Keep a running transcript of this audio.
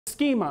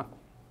schema.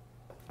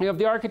 You have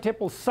the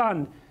archetypal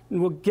sun, and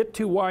we'll get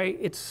to why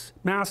it's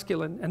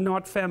masculine and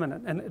not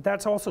feminine. And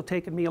that's also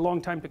taken me a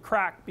long time to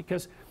crack,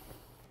 because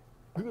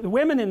the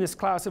women in this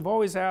class have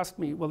always asked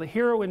me, well, the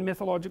hero in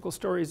mythological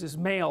stories is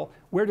male,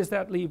 where does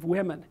that leave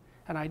women?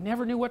 And I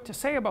never knew what to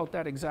say about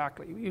that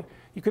exactly.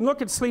 You can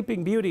look at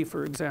Sleeping Beauty,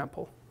 for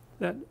example,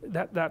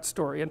 that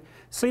story. And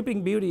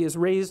Sleeping Beauty is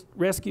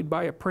rescued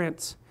by a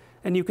prince.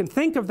 And you can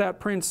think of that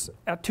prince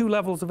at two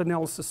levels of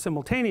analysis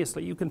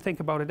simultaneously. You can think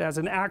about it as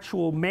an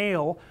actual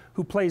male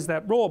who plays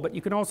that role, but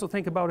you can also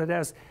think about it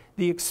as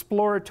the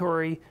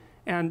exploratory,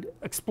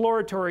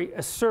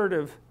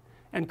 assertive,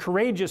 and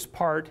courageous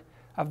part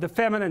of the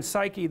feminine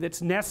psyche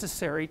that's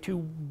necessary to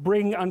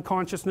bring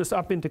unconsciousness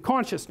up into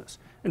consciousness.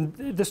 And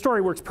the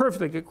story works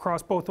perfectly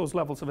across both those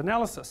levels of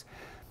analysis.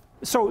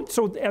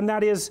 And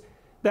that is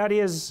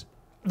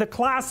the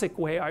classic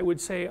way, I would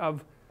say,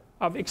 of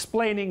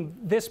explaining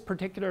this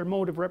particular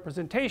mode of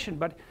representation.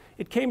 But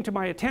it came to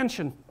my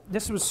attention,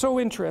 this was so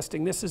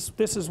interesting, this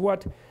is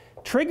what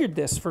triggered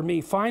this for me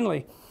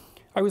finally.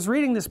 I was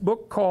reading this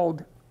book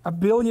called A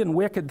Billion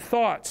Wicked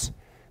Thoughts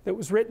that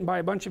was written by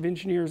a bunch of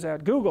engineers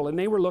at Google, and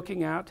they were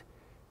looking at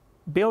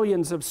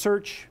billions of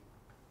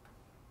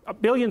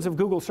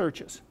Google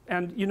searches.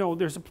 And you know,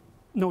 there's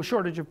no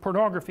shortage of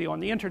pornography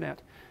on the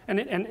internet,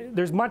 and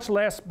there's much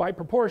less by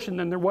proportion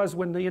than there was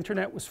when the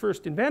internet was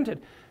first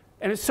invented.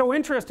 And it's so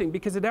interesting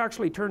because it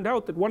actually turned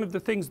out that one of the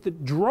things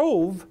that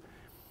drove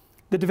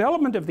the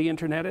development of the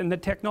internet and the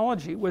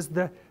technology was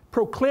the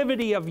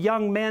proclivity of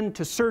young men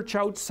to search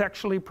out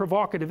sexually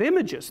provocative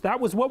images.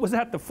 That was what was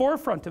at the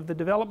forefront of the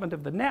development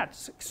of the net.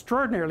 It's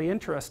extraordinarily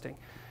interesting.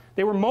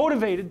 They were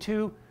motivated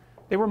to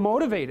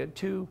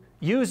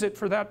use it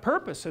for that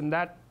purpose, and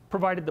that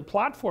provided the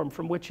platform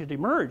from which it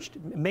emerged.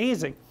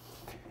 Amazing.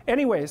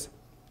 Anyways,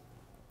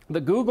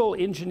 the Google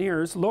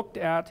engineers looked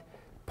at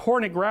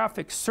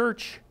pornographic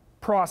search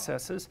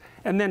processes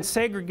and then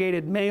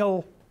segregated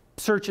male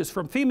searches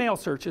from female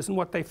searches, and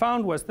what they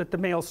found was that the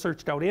males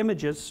searched out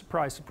images.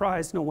 Surprise,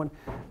 surprise, no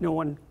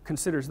one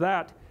considers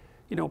that,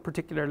 you know,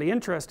 particularly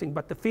interesting,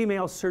 but the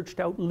females searched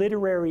out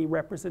literary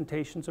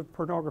representations of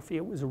pornography.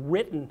 It was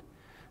written.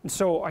 And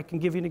so I can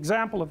give you an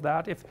example of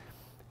that. If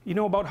you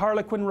know about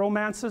Harlequin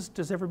romances,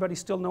 does everybody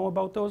still know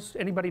about those?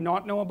 Anybody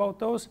not know about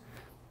those?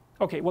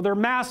 Okay, well, they're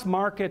mass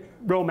market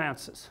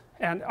romances,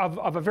 and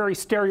of a very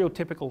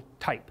stereotypical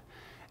type.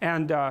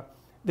 And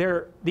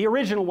the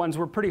original ones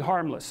were pretty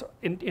harmless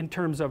in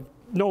terms of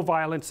no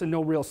violence and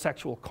no real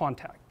sexual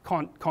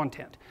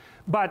content.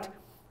 But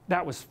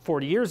that was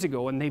 40 years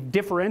ago, and they've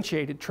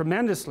differentiated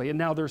tremendously, and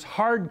now there's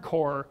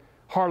hardcore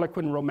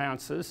Harlequin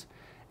romances,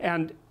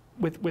 and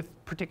with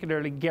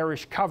particularly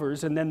garish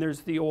covers, and then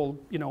there's the old,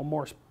 you know,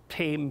 more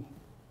tame,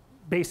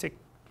 basic,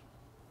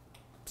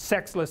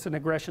 sexless and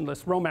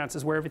aggressionless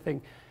romances where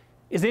everything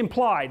is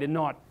implied and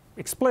not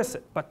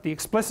explicit, but the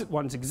explicit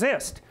ones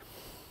exist.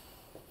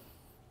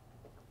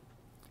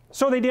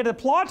 So they did a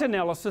plot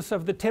analysis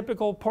of the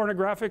typical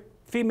pornographic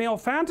female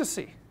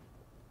fantasy.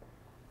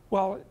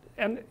 Well,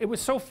 and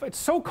it's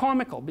so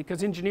comical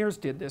because engineers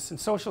did this, and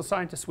social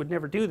scientists would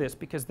never do this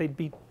because they'd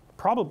be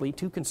probably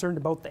too concerned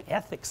about the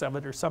ethics of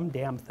it or some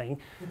damn thing.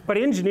 But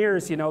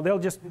engineers, you know, they'll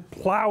just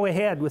plow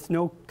ahead with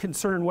no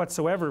concern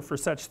whatsoever for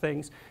such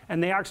things,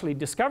 and they actually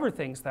discover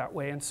things that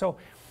way. And so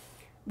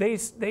they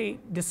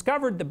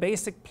discovered the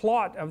basic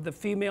plot of the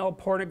female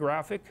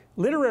pornographic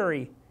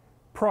literary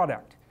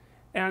product.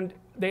 And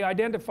they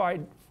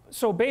identified,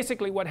 so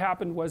basically what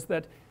happened was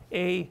that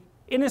a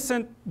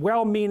innocent,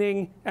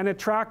 well-meaning, and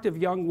attractive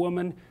young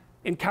woman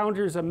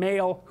encounters a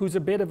male who's a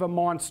bit of a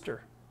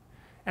monster.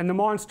 And the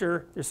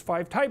monster, there's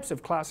 5 types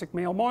of classic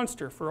male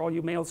monster. For all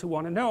you males who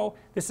want to know,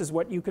 this is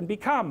what you can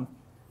become.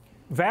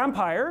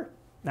 Vampire,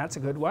 that's a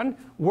good one.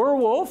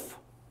 Werewolf,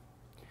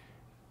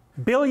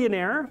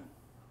 billionaire,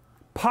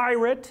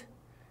 pirate,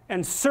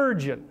 and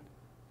surgeon.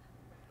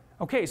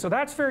 Okay, so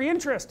that's very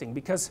interesting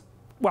because,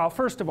 well,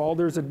 first of all,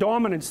 there's a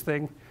dominance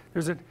thing.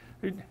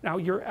 Now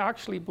you're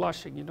actually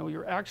blushing, you know,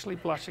 you're actually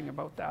blushing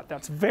about that.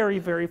 That's very,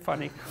 very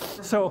funny.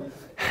 So,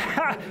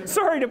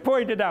 sorry to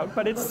point it out,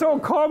 but it's so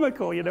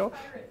comical, you know.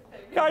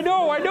 I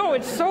know,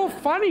 it's so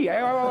funny.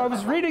 I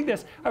was reading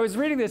this,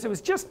 it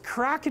was just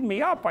cracking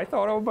me up. I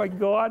thought, oh my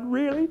God,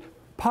 really?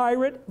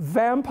 Pirate,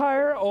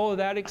 vampire, oh,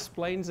 that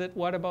explains it.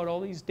 What about all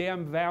these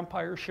damn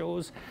vampire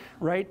shows,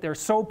 right? They're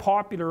so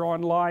popular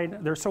online,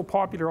 they're so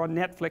popular on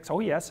Netflix. Oh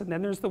yes, and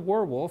then there's the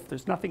werewolf.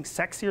 There's nothing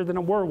sexier than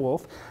a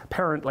werewolf,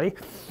 apparently.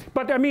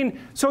 But I mean,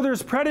 so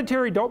there's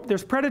predatory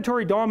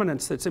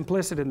dominance that's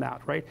implicit in that,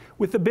 right?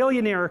 With the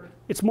billionaire,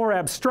 it's more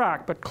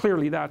abstract, but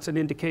clearly that's an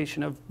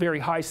indication of very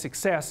high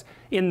success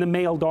in the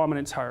male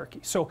dominance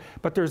hierarchy. So,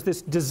 but there's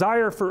this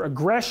desire for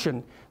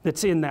aggression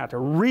that's in that, a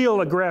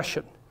real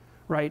aggression.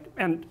 Right?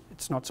 And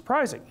it's not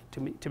surprising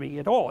to me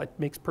at all. It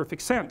makes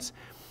perfect sense.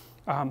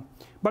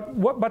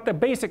 But the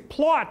basic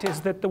plot is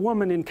that the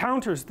woman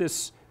encounters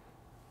this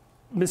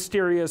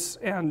mysterious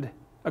and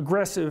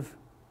aggressive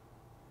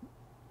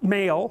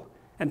male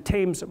and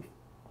tames him.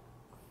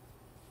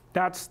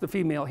 That's the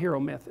female hero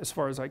myth, as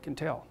far as I can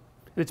tell.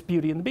 It's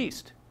Beauty and the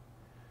Beast.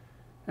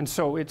 And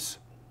so it's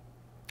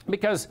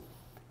because,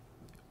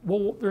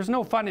 well, there's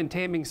no fun in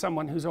taming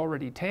someone who's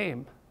already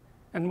tame.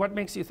 And what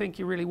makes you think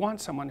you really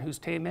want someone who's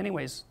tame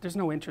anyways? There's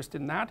no interest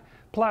in that.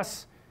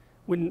 Plus,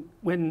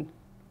 when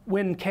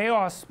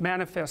chaos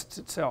manifests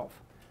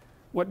itself,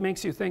 what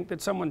makes you think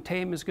that someone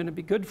tame is going to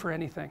be good for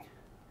anything?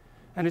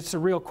 And it's a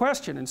real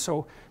question. And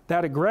so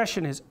that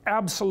aggression is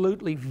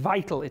absolutely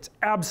vital. It's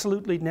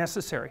absolutely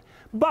necessary.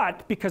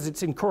 But because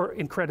it's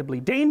incredibly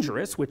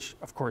dangerous, which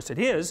of course it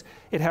is,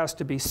 it has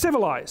to be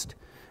civilized.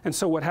 And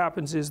so what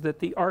happens is that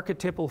the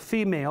archetypal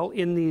female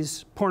in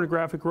these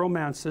pornographic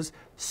romances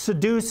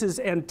seduces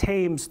and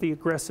tames the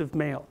aggressive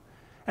male.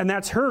 And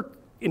that's her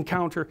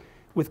encounter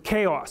with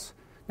chaos.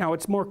 Now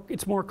it's more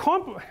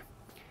complicated.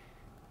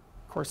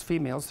 Of course,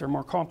 females, they're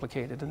more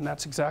complicated, and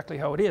that's exactly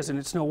how it is. And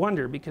it's no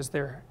wonder, because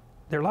their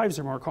lives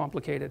are more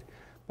complicated.